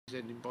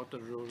an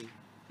important role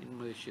in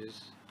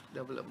Malaysia's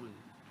development.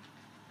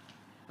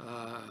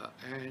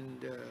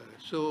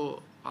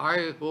 So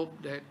I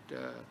hope that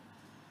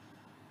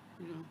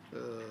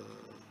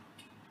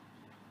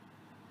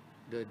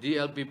the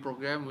DLP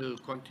program will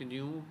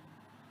continue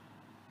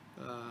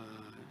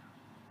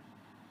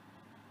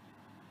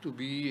to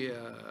be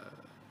an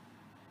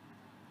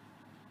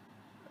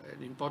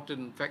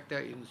important factor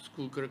in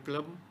school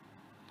curriculum,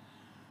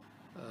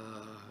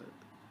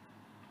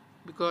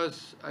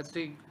 because I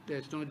think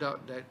there's no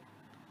doubt that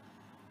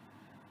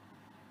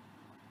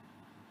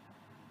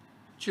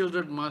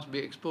children must be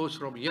exposed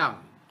from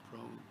young,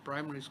 from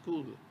primary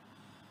school,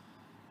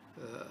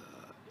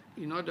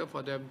 in order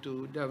for them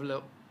to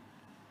develop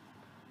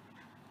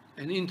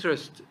an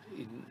interest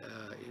in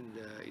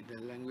the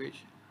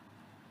language.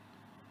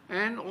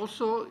 And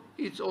also,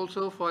 it's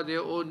also for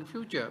their own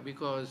future,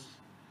 because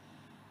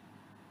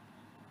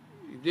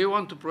if they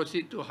want to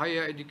proceed to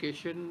higher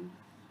education,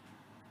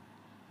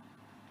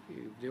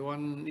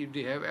 if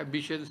they have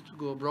ambitions to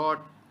go abroad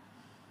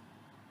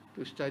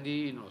to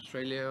study in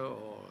Australia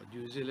or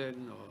New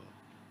Zealand or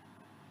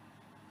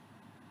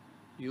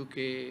UK,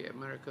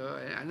 America,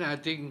 and I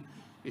think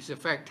it's a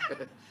fact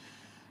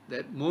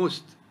that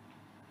most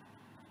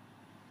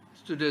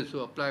students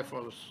who apply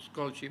for a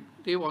scholarship,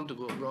 they want to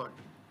go abroad.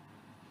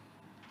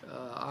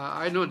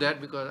 I know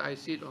that because I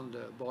sit on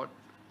the board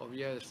of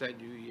YSID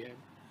UEM.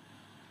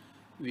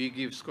 We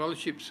give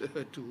scholarships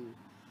to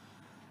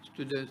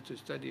students to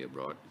study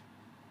abroad.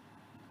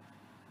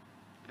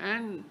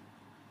 And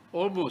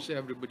almost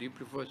everybody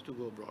prefers to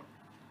go abroad.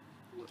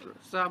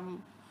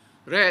 Some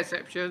rare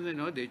exceptions,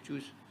 they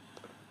choose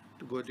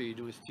to go to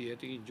university. I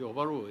think in Johor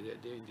Bahru,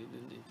 they're in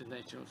an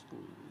international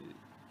school.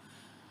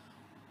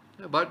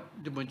 But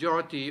the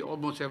majority,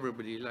 almost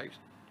everybody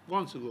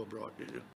wants to go abroad.